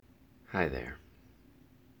Hi there.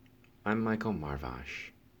 I'm Michael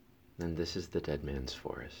Marvash, and this is The Dead Man's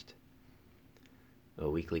Forest, a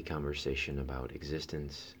weekly conversation about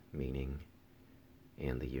existence, meaning,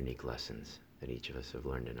 and the unique lessons that each of us have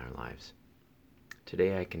learned in our lives.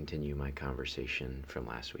 Today I continue my conversation from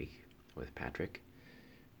last week with Patrick.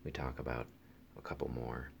 We talk about a couple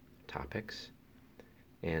more topics,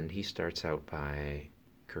 and he starts out by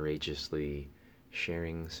courageously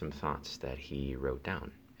sharing some thoughts that he wrote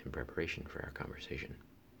down in preparation for our conversation.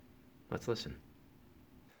 Let's listen.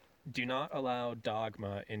 Do not allow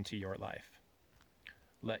dogma into your life.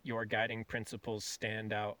 Let your guiding principles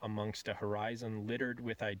stand out amongst a horizon littered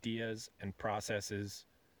with ideas and processes,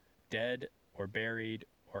 dead or buried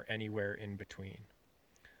or anywhere in between.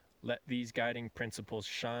 Let these guiding principles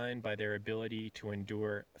shine by their ability to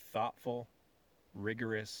endure thoughtful,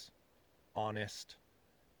 rigorous, honest,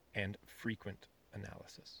 and frequent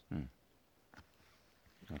analysis.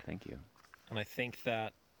 Oh, thank you. And I think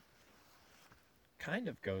that kind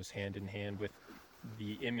of goes hand in hand with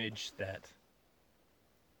the image that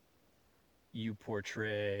you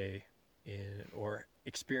portray in or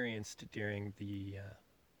experienced during the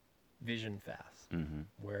vision fast,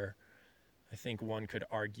 where I think one could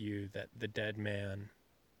argue that the dead man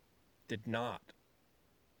did not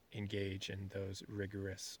engage in those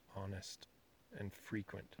rigorous, honest, and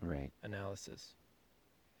frequent analysis.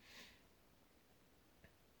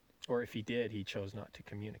 Or if he did, he chose not to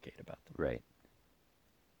communicate about them. Right.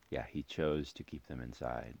 Yeah, he chose to keep them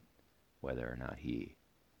inside, whether or not he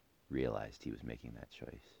realized he was making that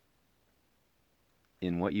choice.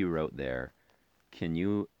 In what you wrote there, can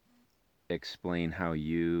you explain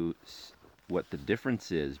what the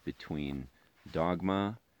difference is between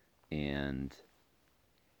dogma and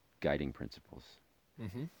guiding principles?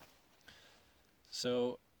 Mm-hmm.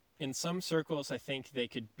 So, in some circles, I think they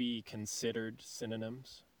could be considered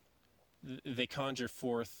synonyms. They conjure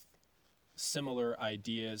forth similar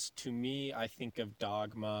ideas. To me, I think of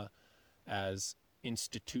dogma as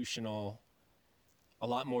institutional, a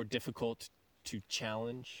lot more difficult to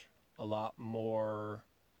challenge, a lot more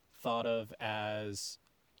thought of as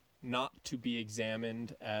not to be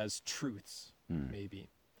examined as truths,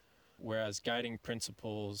 maybe. Whereas guiding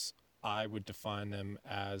principles, I would define them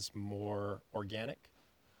as more organic.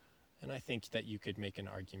 And I think that you could make an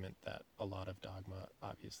argument that a lot of dogma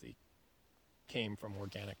obviously came from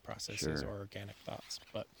organic processes or organic thoughts.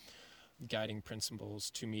 But guiding principles,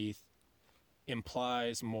 to me,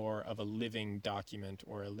 implies more of a living document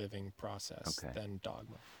or a living process than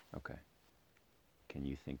dogma. Okay. Can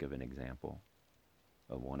you think of an example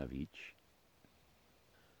of one of each?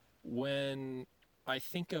 When I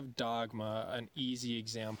think of dogma, an easy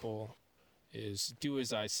example is do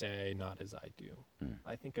as I say, not as I do.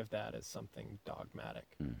 I think of that as something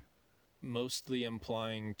dogmatic, mostly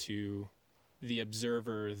implying to the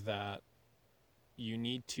observer that you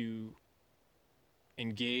need to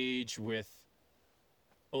engage with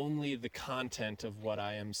only the content of what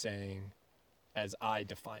I am saying as I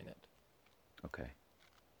define it. Okay.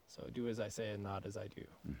 So do as I say and not as I do.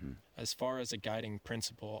 As far as a guiding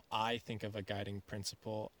principle, I think of a guiding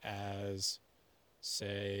principle as,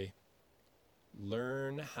 say,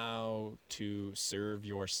 learn how to serve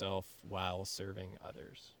yourself while serving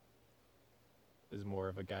others is more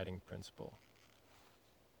of a guiding principle.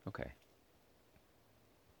 Okay.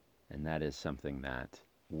 And that is something that,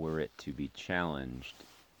 were it to be challenged,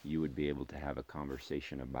 you would be able to have a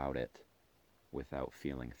conversation about it without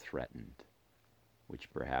feeling threatened,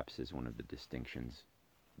 which perhaps is one of the distinctions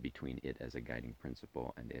between it as a guiding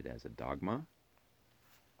principle and it as a dogma.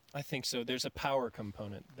 I think so. There's a power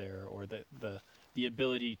component there, or the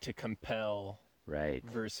ability to compel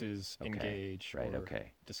versus engage or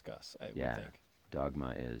discuss, I would think.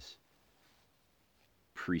 Dogma is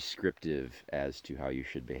prescriptive as to how you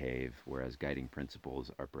should behave, whereas guiding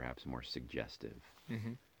principles are perhaps more suggestive.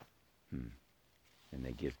 And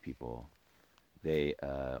they give people,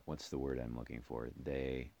 what's the word I'm looking for?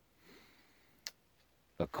 They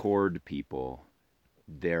accord people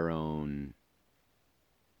their own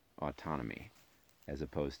autonomy, as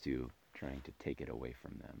opposed to trying to take it away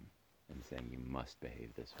from them and saying you must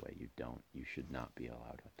behave this way. You should not be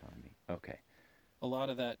allowed autonomy. Okay. A lot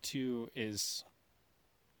of that too is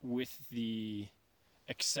with the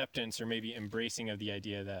acceptance or maybe embracing of the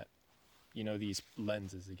idea that, these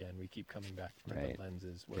lenses, again, we keep coming back to the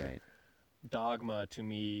lenses, where dogma to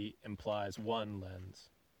me implies one lens,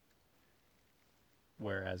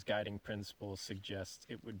 whereas guiding principles suggests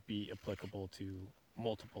it would be applicable to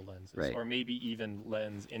multiple lenses, or maybe even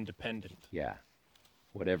lens independent. Yeah.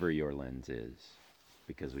 Whatever your lens is,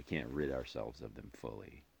 because we can't rid ourselves of them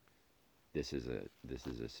fully. this is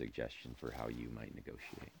a suggestion for how you might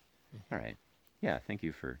negotiate. All right. Yeah, thank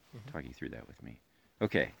you for talking through that with me.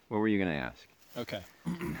 Okay, what were you going to ask? Okay.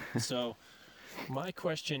 So my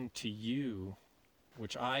question to you,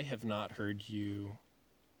 which I have not heard you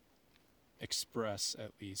express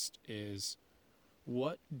at least, is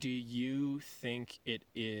what do you think it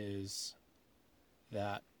is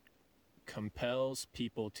that compels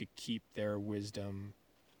people to keep their wisdom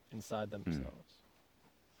inside themselves?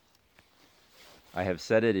 I have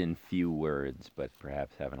said it in few words, but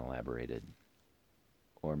perhaps haven't elaborated.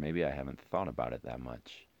 Or maybe I haven't thought about it that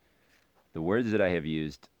much. The words that I have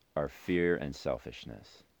used are fear and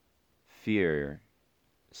selfishness. Fear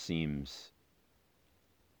seems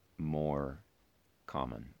more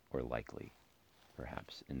common or likely,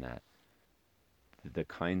 perhaps, in that the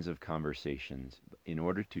kinds of conversations, in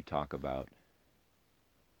order to talk about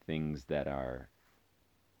things that are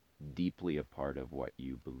deeply a part of what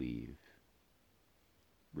you believe,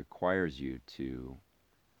 requires you to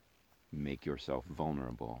make yourself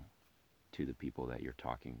vulnerable to the people that you're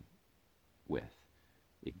talking with.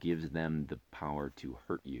 It gives them the power to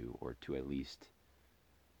hurt you, or to at least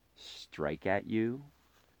strike at you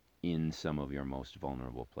in some of your most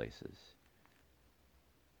vulnerable places.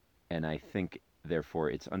 And I think, therefore,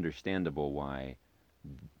 it's understandable why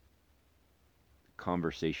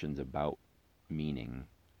conversations about meaning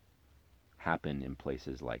happen in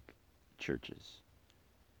places like churches,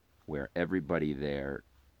 where everybody there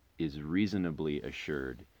is reasonably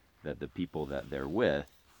assured that the people that they're with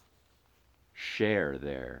share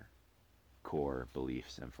their core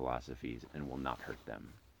beliefs and philosophies and will not hurt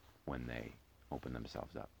them when they open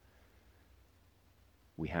themselves up.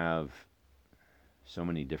 We have so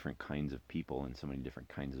many different kinds of people and so many different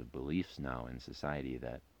kinds of beliefs now in society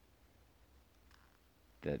that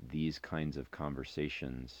these kinds of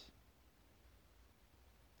conversations,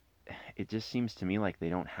 it just seems to me like they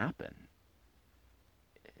don't happen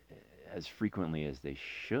as frequently as they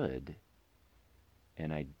should.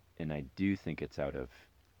 And I do think it's out of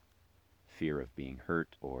fear of being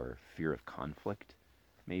hurt or fear of conflict,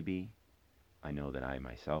 maybe. I know that I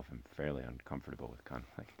myself am fairly uncomfortable with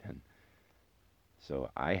conflict, and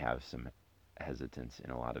so I have some hesitance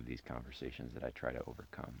in a lot of these conversations that I try to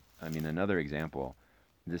overcome. I mean, another example,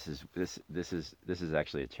 this is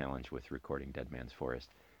actually a challenge with recording Dead Man's Forest.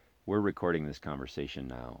 We're recording this conversation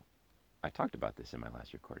now. I talked about this in my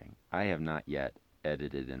last recording. I have not yet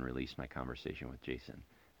edited and released my conversation with Jason.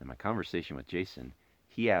 And my conversation with Jason,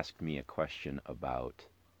 he asked me a question about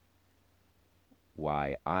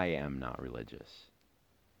why I am not religious.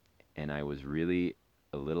 And I was really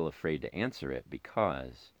a little afraid to answer it,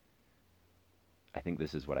 because I think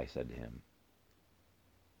this is what I said to him.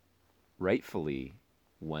 Rightfully,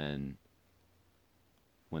 when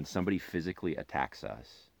somebody physically attacks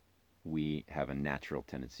us, we have a natural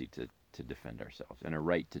tendency to defend ourselves, and a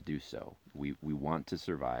right to do so. We want to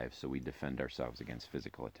survive, so we defend ourselves against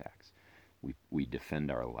physical attacks. We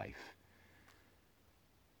defend our life.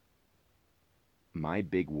 My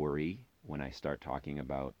big worry when I start talking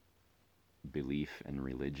about belief and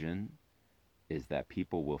religion is that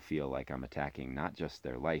people will feel like I'm attacking not just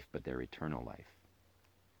their life, but their eternal life.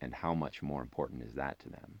 And how much more important is that to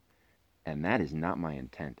them? And that is not my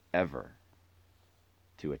intent ever,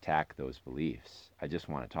 to attack those beliefs. I just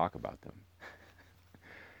want to talk about them.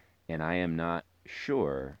 And I am not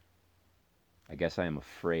sure, I guess I am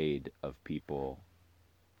afraid of people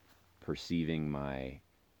perceiving my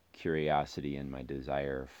curiosity and my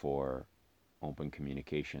desire for open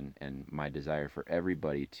communication and my desire for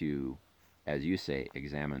everybody to, as you say,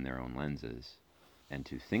 examine their own lenses and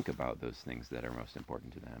to think about those things that are most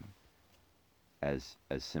important to them as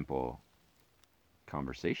simple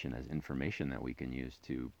conversation, as information that we can use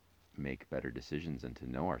to make better decisions and to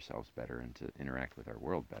know ourselves better and to interact with our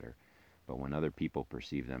world better. But when other people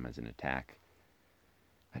perceive them as an attack,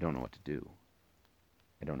 I don't know what to do.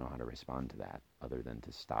 I don't know how to respond to that other than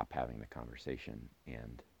to stop having the conversation.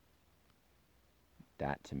 And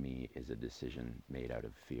that, to me, is a decision made out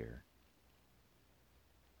of fear.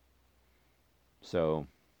 So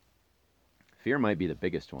fear might be the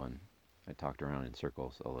biggest one. I talked around in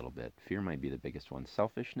circles a little bit. Fear might be the biggest one.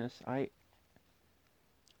 Selfishness,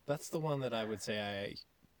 That's the one that I would say I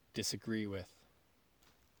disagree with.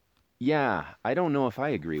 Yeah, I don't know if I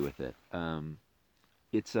agree with it.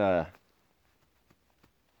 It's I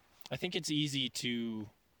think it's easy to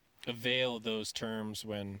avail those terms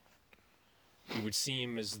when it would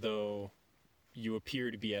seem as though you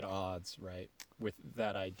appear to be at odds, right, with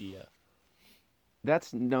that idea.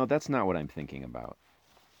 That's not what I'm thinking about.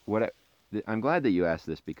 I'm glad that you asked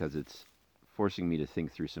this, because it's forcing me to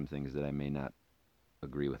think through some things that I may not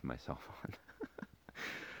agree with myself on.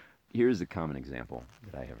 Here's a common example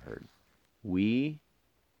that I have heard. We,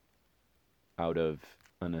 out of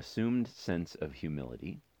an assumed sense of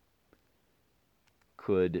humility,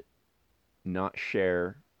 could not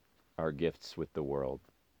share our gifts with the world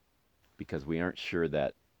because we aren't sure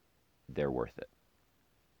that they're worth it.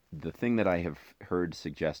 The thing that I have heard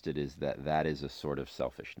suggested is that that is a sort of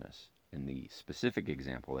selfishness. And the specific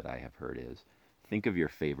example that I have heard is, think of your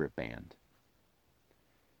favorite band.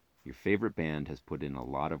 Your favorite band has put in a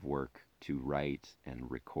lot of work to write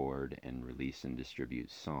and record and release and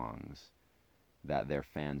distribute songs that their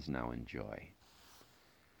fans now enjoy.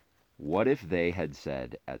 What if they had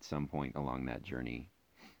said at some point along that journey,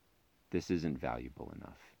 this isn't valuable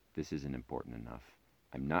enough, this isn't important enough,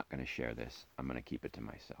 I'm not going to share this, I'm going to keep it to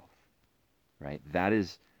myself, right? That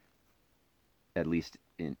is, at least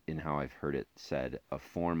in how I've heard it said, a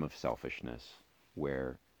form of selfishness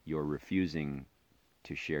where you're refusing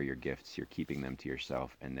to share your gifts, you're keeping them to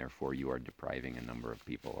yourself, and therefore you are depriving a number of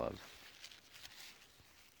people of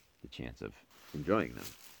the chance of enjoying them.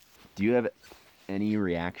 Do you have any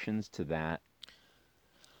reactions to that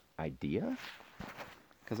idea?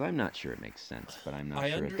 Because I'm not sure it makes sense, but I'm not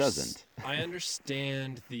sure it doesn't. I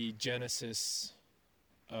understand the genesis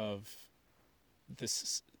of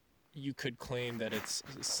this. You could claim that it's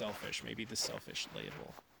selfish, maybe the selfish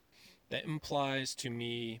label. That implies to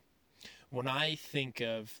me, when I think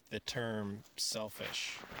of the term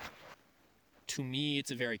selfish, to me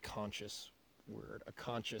it's a very conscious word, a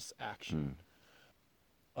conscious action.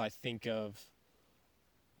 I think of,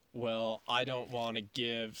 well, I don't want to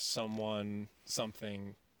give someone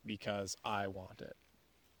something because I want it.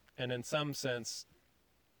 And in some sense,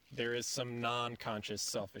 there is some non-conscious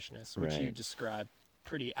selfishness, which you described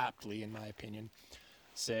pretty aptly, in my opinion.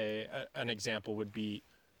 Say, an example would be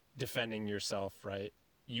defending yourself, right?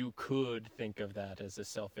 You could think of that as a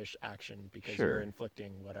selfish action because you're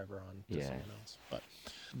inflicting whatever on someone else. But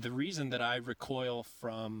the reason that I recoil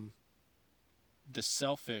from the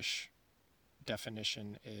selfish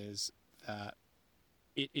definition is that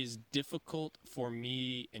it is difficult for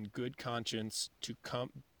me in good conscience to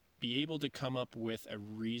be able to come up with a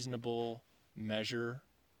reasonable measure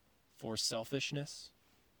for selfishness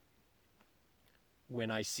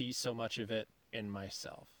when I see so much of it in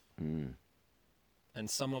myself. And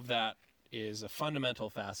some of that is a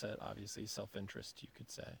fundamental facet, obviously, self-interest, you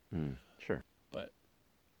could say. Sure. But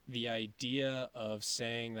the idea of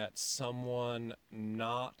saying that someone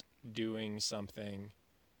not doing something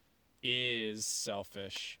is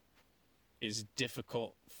selfish is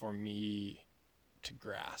difficult for me to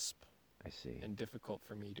grasp. I see. And difficult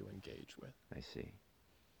for me to engage with. I see.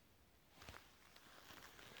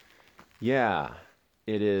 Yeah,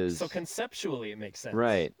 it is. So conceptually it makes sense.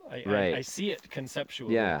 Right, right. I see it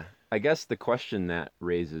conceptually. Yeah. I guess the question that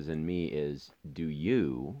raises in me is, do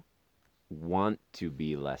you want to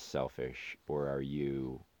be less selfish, or are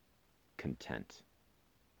you content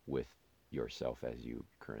with yourself as you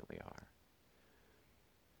currently are?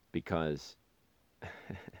 Because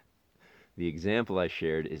the example I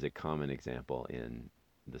shared is a common example in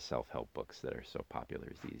the self-help books that are so popular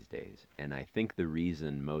these days. And I think the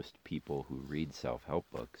reason most people who read self-help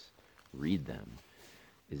books read them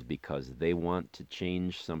is because they want to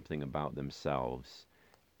change something about themselves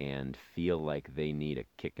and feel like they need a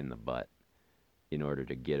kick in the butt in order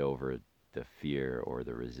to get over the fear or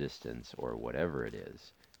the resistance or whatever it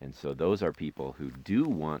is. And so those are people who do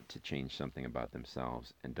want to change something about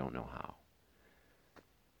themselves and don't know how.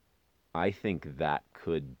 I think that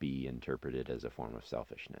could be interpreted as a form of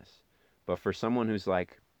selfishness. But for someone who's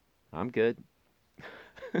like, I'm good,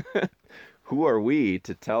 who are we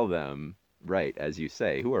to tell them, right, as you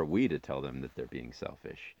say, who are we to tell them that they're being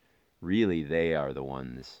selfish? Really, they are the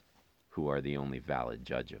ones who are the only valid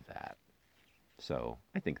judge of that. So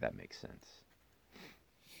I think that makes sense.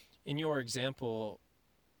 In your example,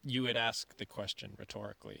 you would ask the question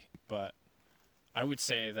rhetorically, but I would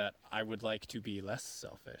say that I would like to be less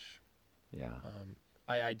selfish. Yeah.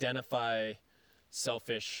 I identify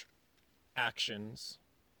selfish actions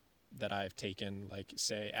that I've taken, like,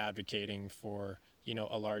 say, advocating for,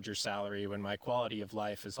 a larger salary when my quality of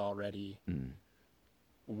life is already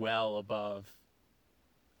well above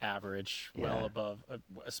average, well above,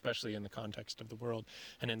 especially in the context of the world.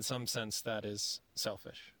 And in some sense, that is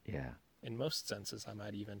selfish. Yeah. In most senses, I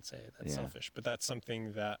might even say that's selfish. But that's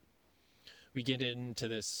something that we get into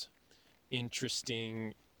this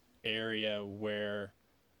interesting area where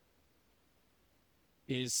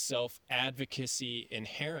is self-advocacy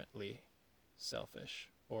inherently selfish,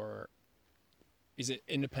 or is it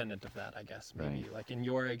independent of that, I guess, maybe? Right. Like in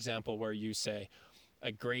your example where you say,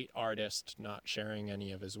 a great artist not sharing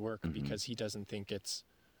any of his work because he doesn't think it's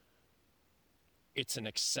an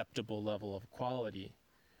acceptable level of quality.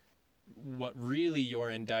 What really you're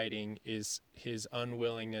indicting is his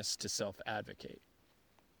unwillingness to self-advocate.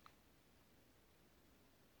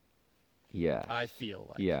 Yeah. I feel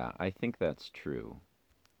like. Yeah, I think that's true.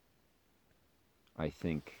 I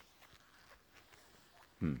think,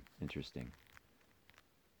 interesting.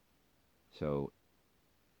 So,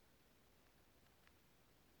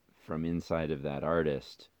 from inside of that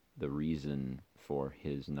artist, the reason for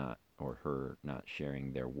his not or her not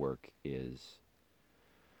sharing their work is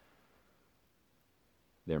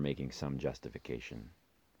they're making some justification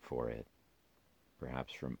for it.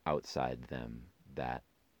 Perhaps from outside them, that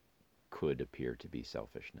could appear to be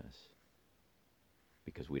selfishness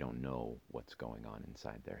because we don't know what's going on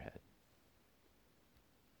inside their head.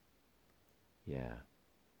 Yeah.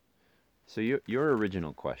 So your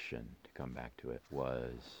original question, to come back to it,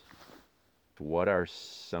 was what are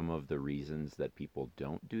some of the reasons that people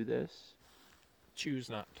don't do this? Choose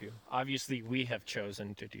not to. Obviously, we have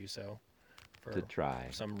chosen to do so for To try.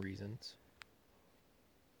 some reasons.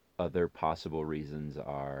 Other possible reasons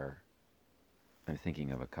are, I'm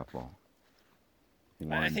thinking of a couple.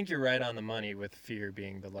 One, I think you're right on the money with fear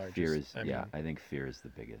being the largest. fear is, I yeah, mean, I think fear is the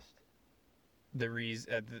biggest. the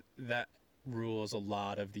reason that rules a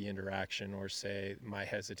lot of the interaction, or say my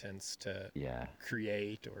hesitance to Yeah,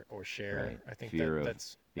 create or share. right. I think Fear of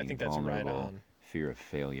that's being right vulnerable, on. fear of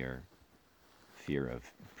failure, fear of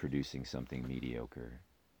producing something mediocre.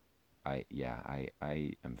 I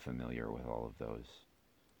am familiar with all of those,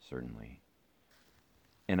 certainly.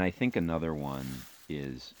 And I think another one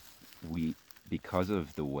is because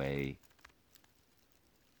of the way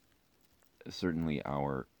certainly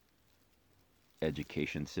our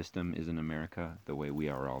education system is in America, the way we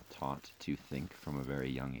are all taught to think from a very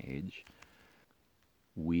young age,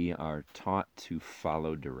 we are taught to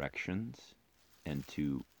follow directions and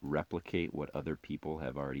to replicate what other people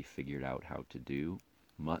have already figured out how to do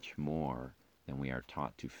much more than we are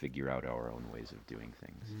taught to figure out our own ways of doing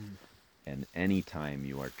things. And anytime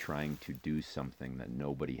you are trying to do something that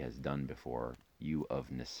nobody has done before, you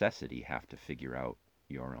of necessity have to figure out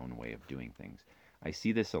your own way of doing things. I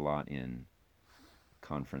see this a lot in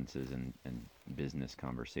conferences and business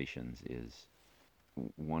conversations. Is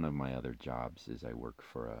one of my other jobs is I work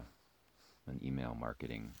for an email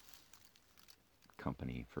marketing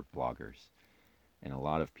company for bloggers. And a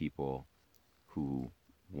lot of people who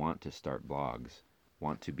want to start blogs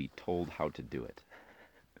want to be told how to do it.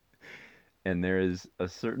 And there is a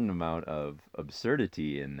certain amount of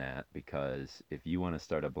absurdity in that, because if you want to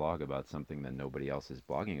start a blog about something that nobody else is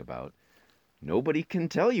blogging about, nobody can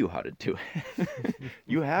tell you how to do it.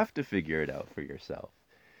 You have to figure it out for yourself.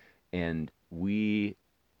 And we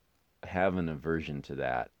have an aversion to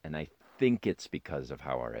that, and I think it's because of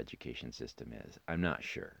how our education system is. I'm not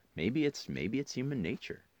sure. Maybe it's human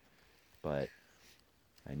nature. But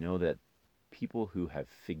I know that people who have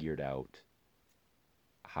figured out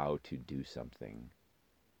how to do something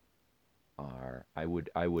I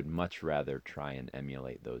would much rather try and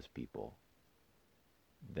emulate those people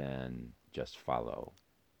than just follow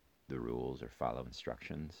the rules or follow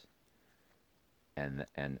instructions. And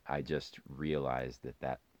I just realized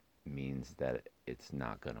that means that it's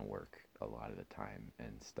not going to work a lot of the time,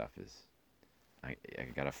 and stuff is, I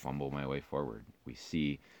got to fumble my way forward. We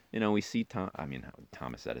see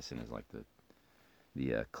Thomas Edison is like the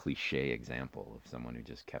cliche example of someone who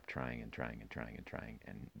just kept trying and trying and trying and trying,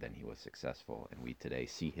 and then he was successful, and we today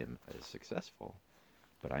see him as successful.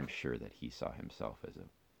 But I'm sure that he saw himself as a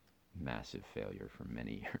massive failure for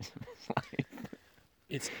many years of his life.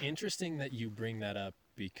 It's interesting that you bring that up,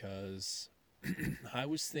 because I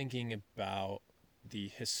was thinking about the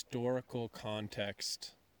historical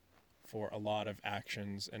context for a lot of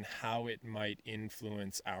actions and how it might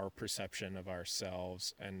influence our perception of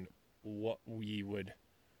ourselves and what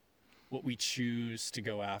we choose to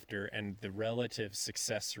go after, and the relative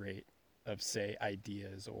success rate of, say,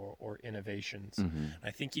 ideas or innovations. Mm-hmm.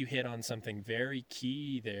 I think you hit on something very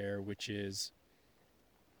key there, which is,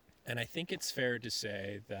 and I think it's fair to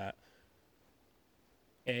say that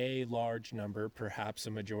a large number, perhaps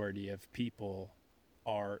a majority of people,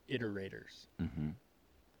 are iterators. Mm-hmm.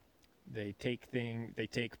 They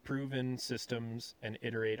take proven systems and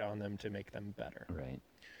iterate on them to make them better. Right.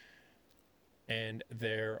 And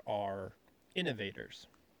there are innovators.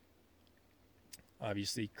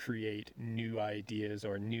 Obviously, create new ideas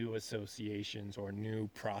or new associations or new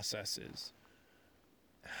processes.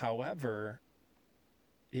 However,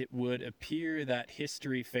 it would appear that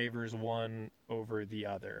history favors one over the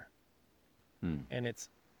other. Hmm. And it's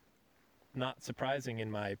not surprising, in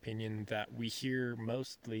my opinion, that we hear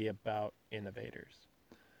mostly about innovators.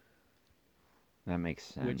 That makes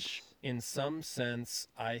sense. Which, in some sense,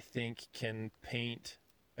 I think can paint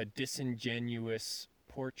a disingenuous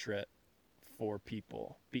portrait for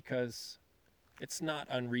people, because it's not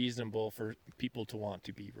unreasonable for people to want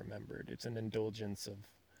to be remembered. It's an indulgence of,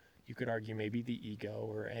 you could argue, maybe the ego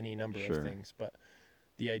or any number Sure. of things, but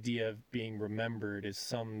the idea of being remembered is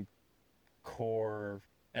some core,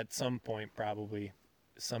 at some point probably,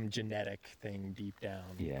 some genetic thing deep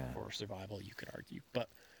down for survival, you could argue. But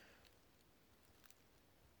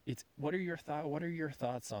it's, what are your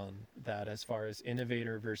thoughts on that as far as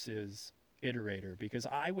innovator versus iterator? Because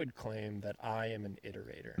I would claim that I am an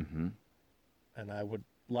iterator. Mm-hmm. And I would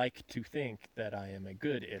like to think that I am a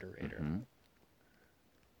good iterator. Mm-hmm.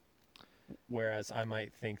 Whereas I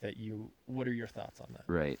might think that what are your thoughts on that?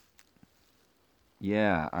 Right.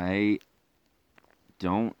 Yeah, I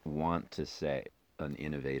don't want to say an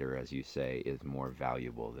innovator, as you say, is more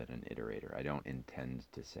valuable than an iterator. I don't intend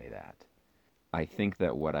to say that. I think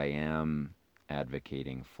that what I am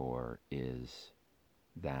advocating for is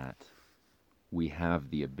that we have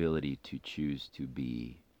the ability to choose to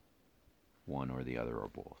be one or the other or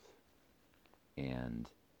both. And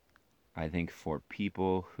I think for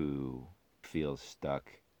people who feel stuck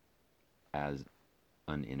as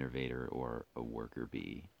an innovator or a worker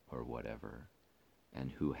bee or whatever,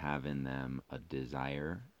 and who have in them a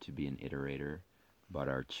desire to be an iterator, but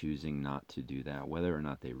are choosing not to do that, whether or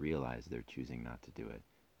not they realize they're choosing not to do it,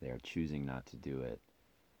 they are choosing not to do it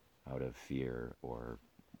out of fear or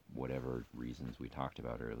whatever reasons we talked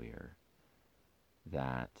about earlier,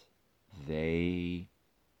 that they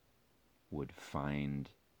would find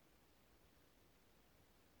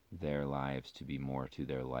their lives to be more to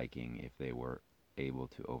their liking if they were able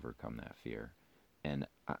to overcome that fear. And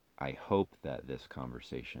I hope that this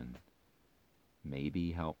conversation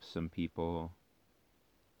maybe helps some people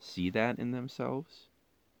see that in themselves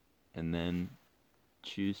and then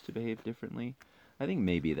choose to behave differently. I think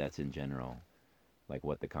maybe that's in general like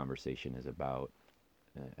what the conversation is about.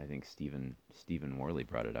 I think Stephen Worley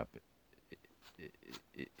brought it up.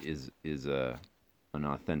 Is an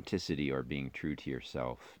authenticity or being true to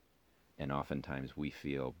yourself. And oftentimes we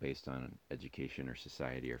feel, based on education or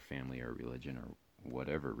society or family or religion or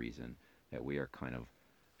whatever reason, that we are kind of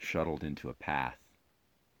shuttled into a path,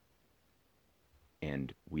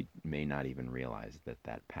 and we may not even realize that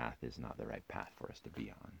that path is not the right path for us to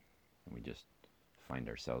be on. And we just find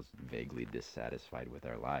ourselves vaguely dissatisfied with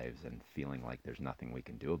our lives and feeling like there's nothing we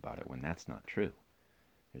can do about it, when that's not true.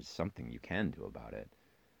 There's something you can do about it.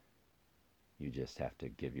 You just have to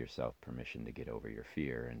give yourself permission to get over your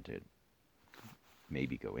fear and to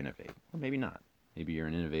maybe go innovate, or maybe not. Maybe you're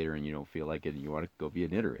an innovator and you don't feel like it and you want to go be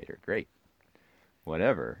an iterator. Great.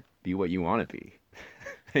 Whatever. Be what you want to be.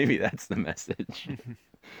 Maybe that's the message.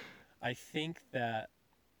 I think that,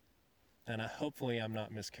 and hopefully I'm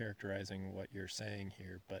not mischaracterizing what you're saying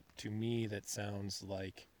here, but to me that sounds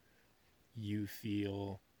like you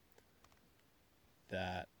feel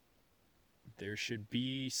that there should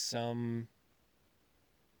be some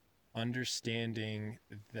understanding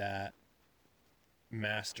that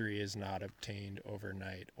mastery is not obtained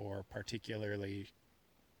overnight, or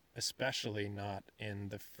especially not in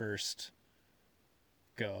the first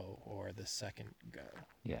go or the second go.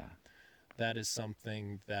 Yeah. That is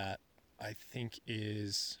something that I think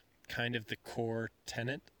is kind of the core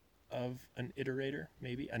tenet of an iterator,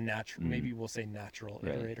 maybe a natural, maybe we'll say natural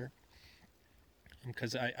iterator.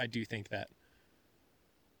 Because I do think that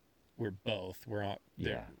we're both. We're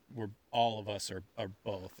all of us are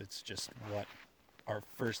both. It's just what our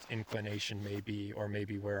first inclination may be, or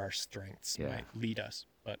maybe where our strengths might lead us.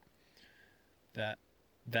 But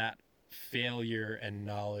that failure and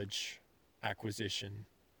knowledge acquisition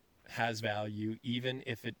has value, even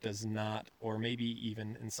if it does not, or maybe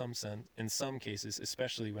even in some cases,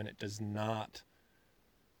 especially when it does not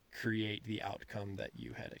create the outcome that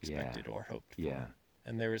you had expected or hoped for. Yeah.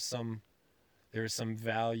 And there is some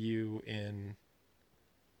value in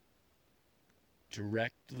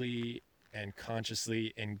directly and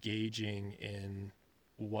consciously engaging in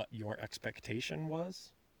what your expectation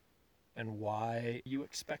was and why you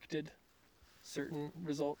expected certain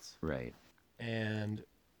results. Right. And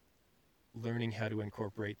learning how to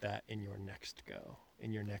incorporate that in your next go,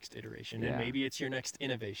 in your next iteration. And maybe it's your next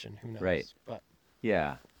innovation, who knows? Right. But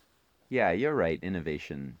yeah, you're right.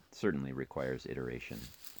 Innovation certainly requires iteration.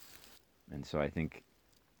 And so I think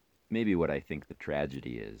maybe what I think the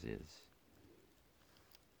tragedy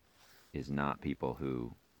is not people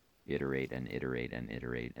who iterate and iterate and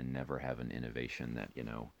iterate and never have an innovation that,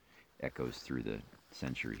 echoes through the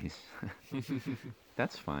centuries.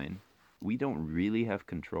 That's fine. We don't really have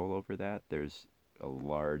control over that. There's a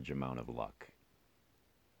large amount of luck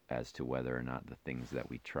as to whether or not the things that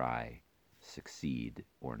we try succeed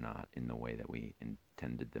or not in the way that we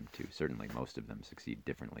intended them to. Certainly most of them succeed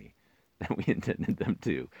differently than we intended them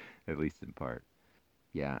to, at least in part.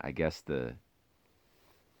 Yeah, I guess the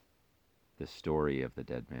story of the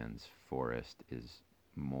Dead Man's Forest is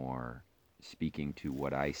more speaking to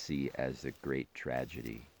what I see as the great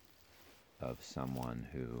tragedy of someone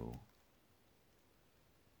who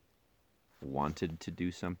wanted to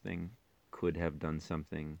do something, could have done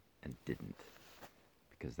something, and didn't.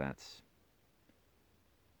 Because that's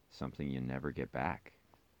something you never get back.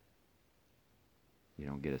 You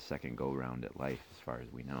don't get a second go-round at life, as far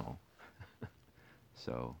as we know.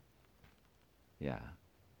 So, yeah.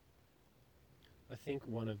 I think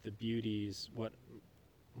one of the beauties, what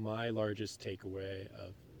my largest takeaway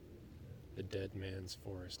of the Dead Man's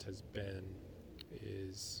Forest has been,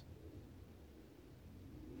 is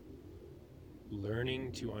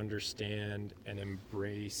learning to understand and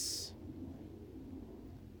embrace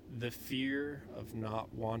the fear of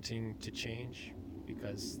not wanting to change,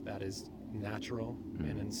 because that is natural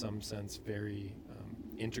and in some sense very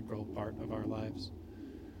integral part of our lives.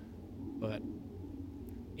 But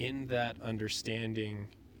in that understanding,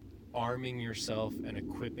 arming yourself and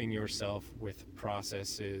equipping yourself with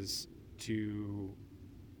processes to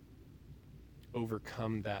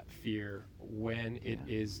overcome that fear when it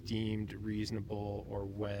is deemed reasonable or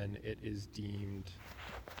when it is deemed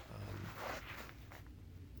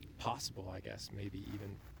possible, I guess, maybe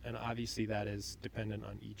even. And obviously that is dependent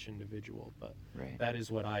on each individual, but Right. that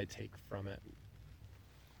is what I take from it.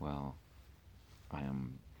 Well,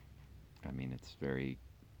 I'm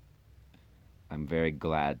very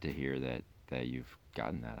glad to hear that you've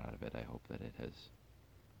gotten that out of it. I hope that it has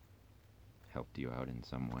helped you out in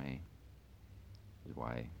some way. Is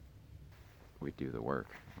why we do the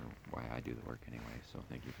work, or why I do the work anyway, so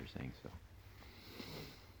thank you for saying so.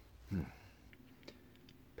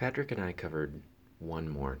 Patrick and I covered one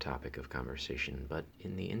more topic of conversation, but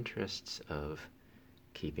in the interests of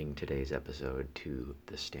keeping today's episode to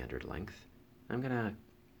the standard length, I'm gonna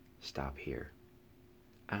stop here.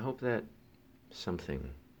 I hope that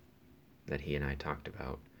something that he and I talked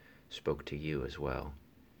about spoke to you as well,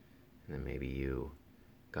 and then maybe you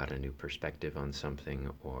got a new perspective on something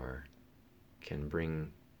or can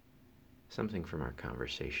bring something from our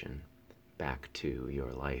conversation back to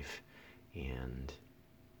your life and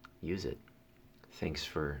use it. Thanks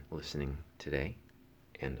for listening today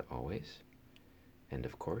and always. And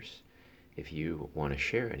of course, if you want to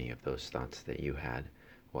share any of those thoughts that you had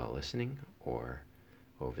while listening or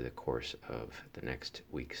over the course of the next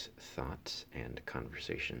week's thoughts and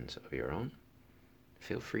conversations of your own,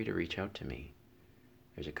 feel free to reach out to me.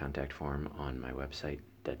 There's a contact form on my website,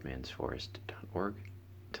 deadmansforest.org.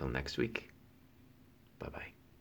 Until next week, bye-bye.